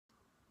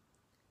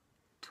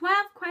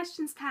12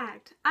 questions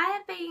tagged. I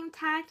have been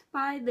tagged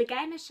by the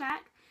Gamer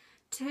Shack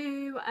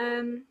to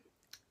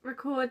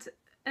record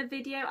a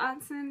video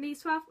answering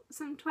these 12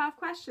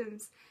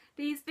 questions.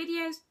 These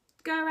videos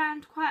go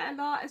around quite a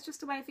lot. It's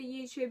just a way for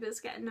YouTubers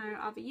to get to know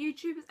other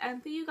YouTubers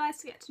and for you guys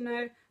to get to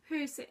know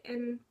who's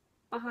sitting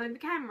behind the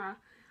camera.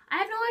 I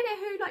have no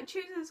idea who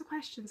chooses the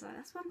questions though.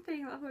 That's one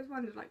thing that I've always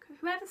wondered.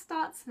 Whoever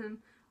starts them,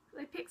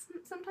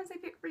 sometimes they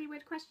pick really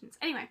weird questions.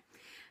 Anyway,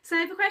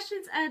 so the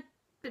questions are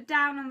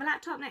down on the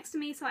laptop next to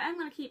me, so I am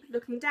going to keep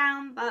looking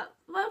down, but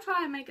we'll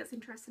try and make it as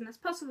interesting as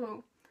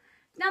possible.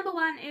 Number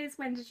 1 is,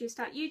 when did you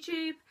start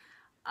YouTube?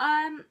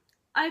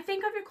 I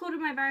think I've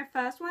recorded my very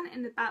first one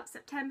in about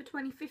September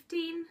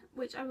 2015,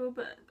 which I will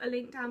put a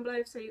link down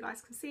below so you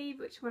guys can see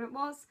which one it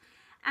was.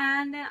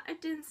 And then I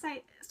didn't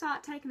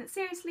start taking it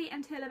seriously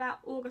until about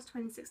August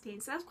 2016,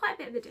 so that's quite a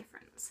bit of a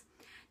difference.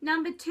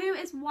 Number 2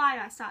 is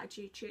why I started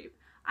YouTube.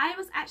 I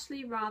was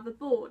actually rather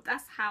bored.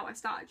 That's how I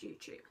started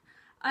YouTube.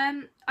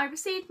 I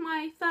received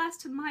my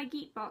first My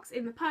Geek box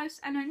in the post,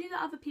 and I knew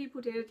that other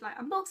people did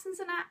unboxings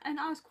and that, and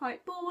I was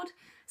quite bored,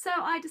 so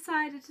I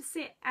decided to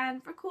sit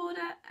and record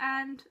it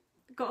and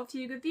got a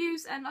few good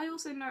views. And I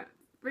also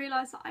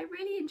realised that I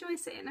really enjoy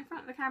sitting in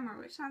front of the camera,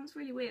 which sounds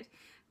really weird.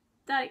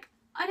 I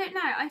don't know,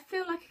 I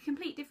feel like a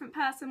complete different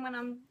person when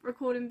I'm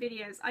recording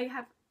videos.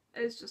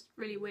 It's just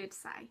really weird to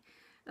say.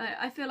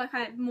 I feel like I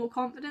have more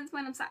confidence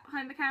when I'm sat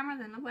behind the camera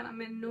than when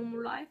I'm in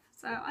normal life.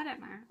 So I don't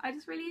know, I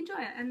just really enjoy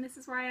it, and this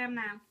is where I am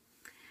now.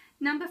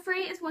 Number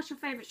 3 is, what's your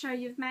favourite show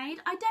you've made?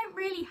 I don't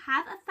really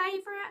have a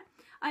favourite.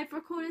 I've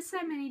recorded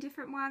so many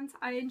different ones.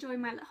 I enjoy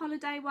my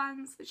holiday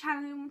ones. The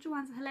challenge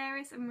ones are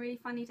hilarious and really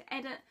funny to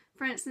edit.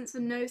 For instance, the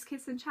nose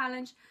kissing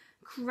challenge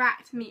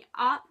cracked me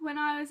up when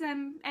I was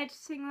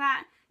editing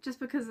that, just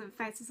because of the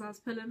faces I was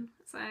pulling.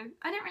 So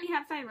I don't really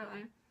have a favourite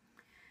though.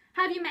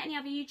 Have you met any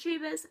other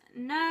YouTubers?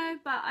 No,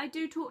 but I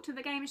do talk to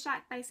the Gamer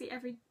Shack basically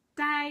every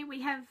day.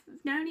 We have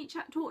known each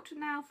other, talked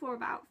now for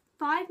about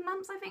 5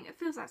 months, I think. It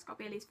feels like it's got to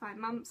be at least 5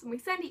 months, and we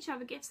send each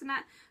other gifts and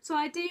that. So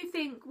I do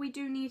think we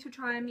do need to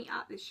try and meet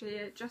up this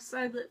year, just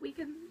so that we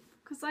can,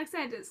 because like I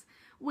said, it's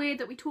weird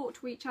that we talk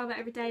to each other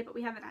every day but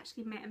we haven't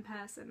actually met in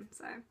person,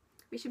 so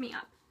we should meet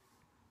up.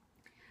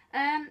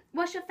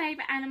 What's your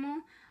favourite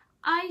animal?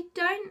 I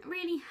don't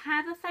really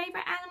have a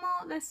favourite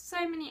animal. There's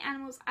so many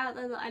animals out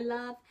there that I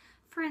love.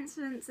 For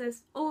instance,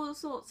 there's all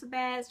sorts of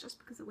bears, just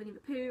because of Winnie the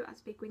Pooh. I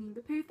was a big Winnie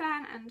the Pooh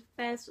fan, and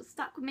bears just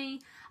stuck with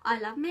me. I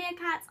love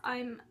meerkats.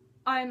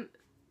 I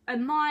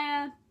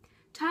admire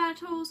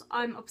turtles.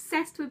 I'm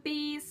obsessed with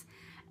bees.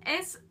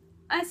 There's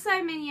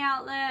so many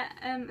out there.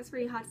 It's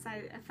really hard to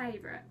say a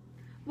favourite.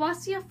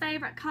 What's your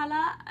favourite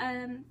colour?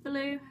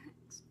 Blue.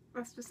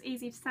 That's just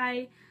easy to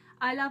say.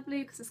 I love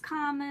blue because it's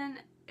calming.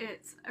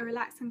 It's a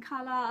relaxing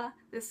colour.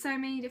 There's so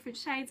many different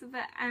shades of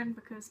it, and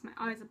because my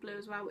eyes are blue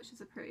as well, which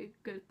is a pretty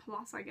good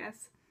plus, I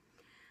guess.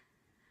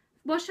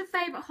 What's your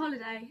favourite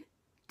holiday?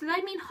 Do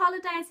they mean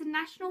holiday as a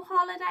national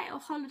holiday, or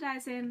holiday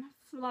as in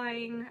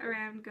flying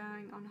around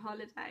going on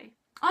holiday?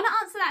 I want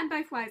to answer that in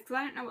both ways because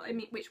I don't know what they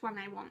mean, which one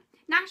they want.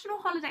 National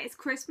holiday is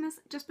Christmas,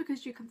 just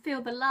because you can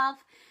feel the love.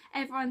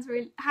 Everyone's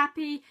really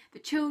happy, the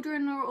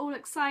children are all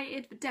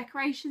excited, the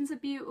decorations are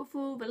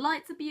beautiful, the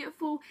lights are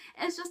beautiful.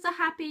 It's just a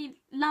happy,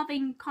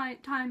 loving kind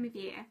of time of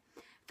year.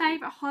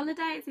 Favourite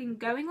holiday, as in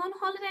going on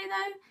holiday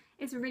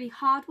though, is a really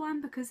hard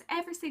one because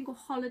every single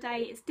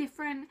holiday is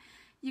different.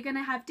 You're going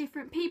to have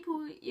different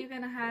people, you're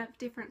going to have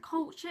different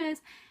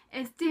cultures.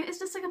 It's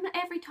just like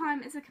every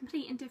time is a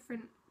completely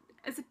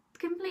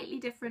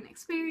different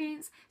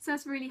experience, so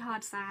it's really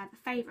hard to say I have a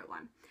favourite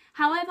one.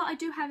 However, I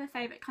do have a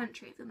favourite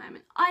country at the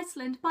moment.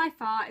 Iceland, by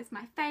far, is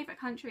my favourite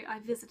country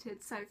I've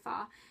visited so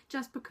far,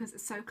 just because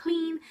it's so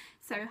clean,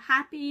 so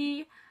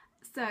happy,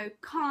 so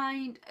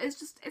kind.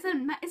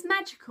 It's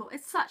magical.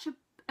 It's such an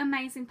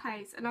amazing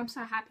place, and I'm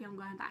so happy I'm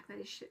going back there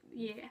this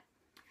year.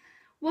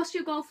 What's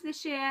your goal for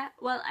this year?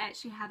 Well, I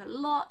actually have a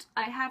lot.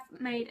 I have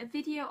made a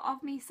video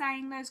of me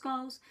saying those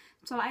goals,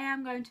 so I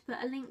am going to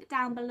put a link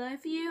down below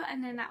for you,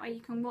 and then that way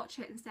you can watch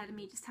it instead of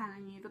me just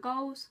telling you the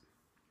goals.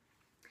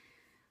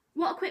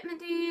 What equipment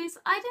do you use?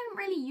 I don't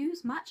really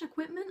use much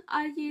equipment.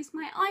 I use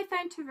my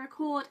iPhone to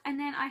record, and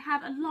then I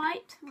have a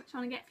light, which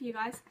I'm going to get for you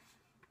guys,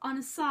 on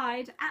the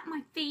side at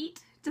my feet,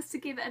 just to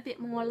give it a bit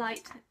more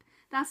light.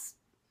 That's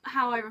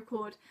how I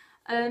record.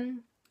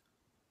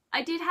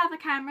 I did have a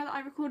camera that I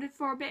recorded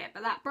for a bit,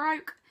 but that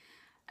broke,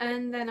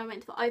 and then I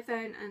went to the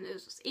iPhone and it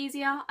was just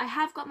easier. I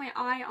have got my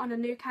eye on a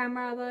new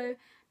camera though,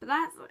 but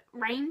that's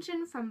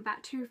ranging from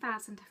about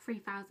 £2,000 to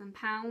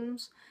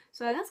 £3,000,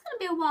 so that's going to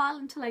be a while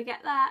until I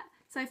get that.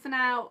 So for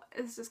now,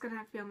 it's just going to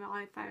have to be on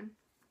my iPhone.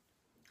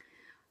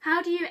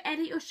 How do you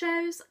edit your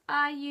shows?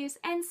 I use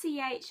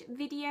NCH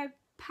Video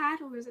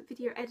Pad, or is it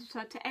Video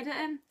Editor, to edit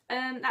them.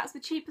 That's the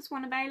cheapest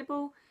one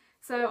available,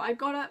 so I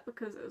got it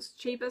because it was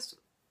cheapest.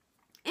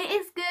 It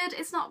is good.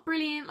 It's not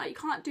brilliant, like you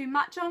can't do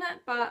much on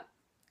it, but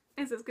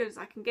it's as good as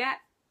I can get.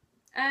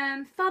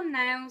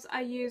 Thumbnails,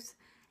 I use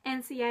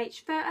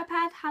NCH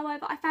PhotoPad.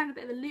 However, I found a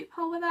bit of a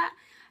loophole with that.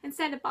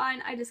 instead of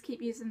buying, I just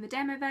keep using the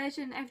demo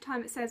version. Every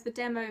time it says the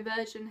demo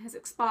version has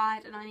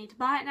expired and I need to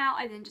buy it now,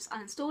 I then just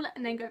uninstall it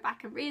and then go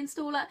back and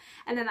reinstall it,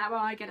 and then that way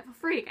I get it for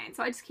free again.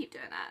 So I just keep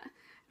doing that.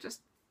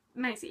 Just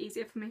makes it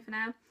easier for me for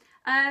now.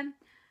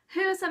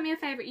 Who are some of your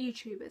favourite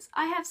YouTubers?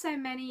 I have so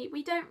many.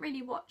 We don't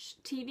really watch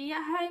TV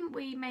at home.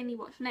 We mainly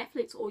watch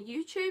Netflix or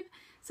YouTube.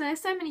 So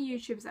there's so many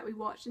YouTubers that we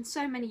watch and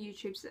so many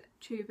YouTubers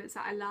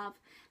that I love.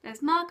 There's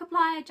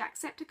Markiplier,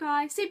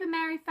 Jacksepticeye, Super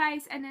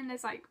Merryface, and then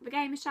there's like the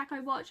Gamer Shack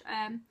I watch.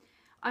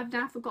 I've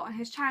now forgotten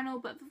his channel,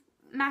 but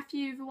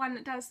Matthew, the one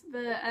that does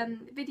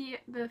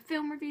the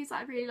film reviews,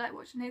 I really like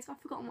watching his. I've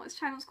forgotten what his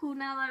channel's called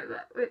now though,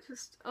 which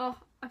just, oh,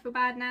 I feel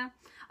bad now.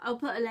 I'll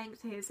put a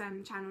link to his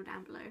channel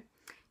down below.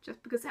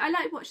 Just because I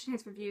like watching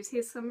his reviews. He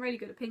has some really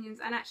good opinions,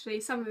 and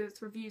actually some of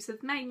his reviews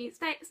have made me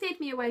steered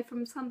me away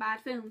from some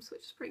bad films,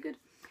 which is pretty good.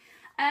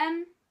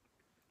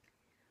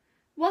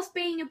 What's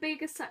been your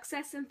biggest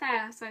success and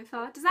failure so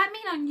far? Does that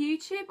mean on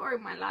YouTube or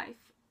in my life?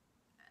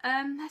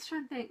 Let's try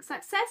and think.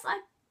 Success,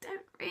 I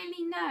don't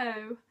really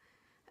know.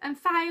 And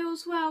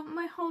fails, well,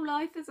 my whole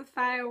life is a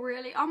fail,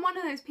 really. I'm one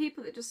of those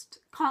people that just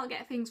can't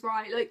get things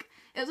right. Like,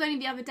 it was only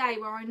the other day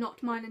where I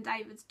knocked mine and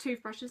David's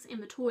toothbrushes in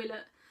the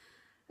toilet,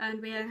 and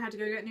we had to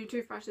go get new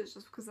toothbrushes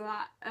just because of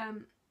that.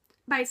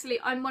 Basically,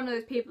 I'm one of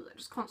those people that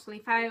just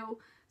constantly fail,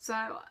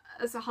 so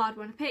it's a hard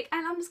one to pick,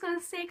 and I'm just going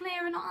to stay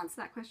clear and not answer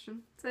that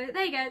question. So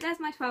there you go,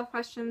 there's my 12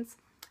 questions.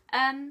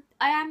 I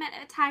am meant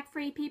to tag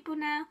 3 people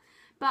now,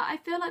 but I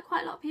feel like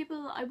quite a lot of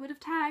people that I would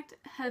have tagged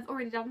have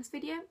already done this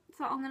video,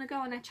 so I'm going to go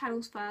on their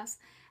channels first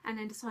and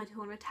then decide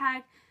who I want to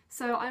tag.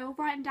 So I will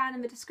write them down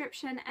in the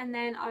description, and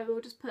then I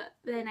will just put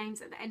their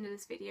names at the end of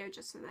this video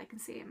just so they can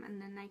see them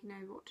and then they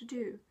know what to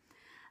do.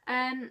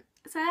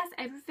 So that's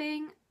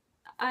everything.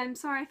 I'm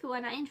sorry if it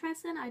weren't that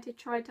interesting. I did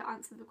try to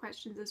answer the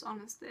questions as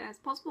honestly as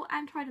possible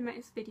and try to make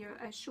this video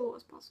as short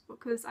as possible,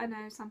 because I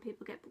know some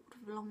people get bored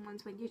of the long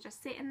ones when you're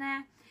just sitting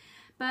there.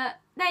 But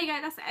there you go,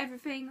 that's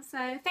everything.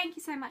 So thank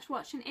you so much for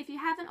watching. If you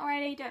haven't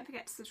already, don't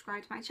forget to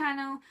subscribe to my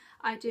channel.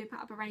 I do put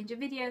up a range of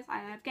videos. I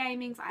have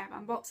gamings, I have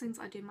unboxings,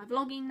 I do my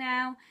vlogging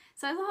now.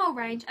 So there's a whole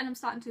range, and I'm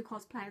starting to do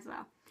cosplay as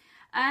well.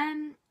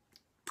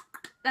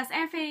 That's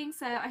everything,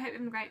 so I hope you're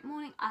having a great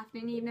morning,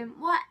 afternoon, evening,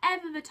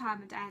 whatever the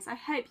time of day is. I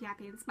hope you're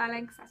happy and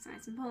smiling, because that's the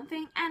most important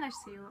thing, and I'll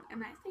see you all in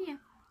the next video.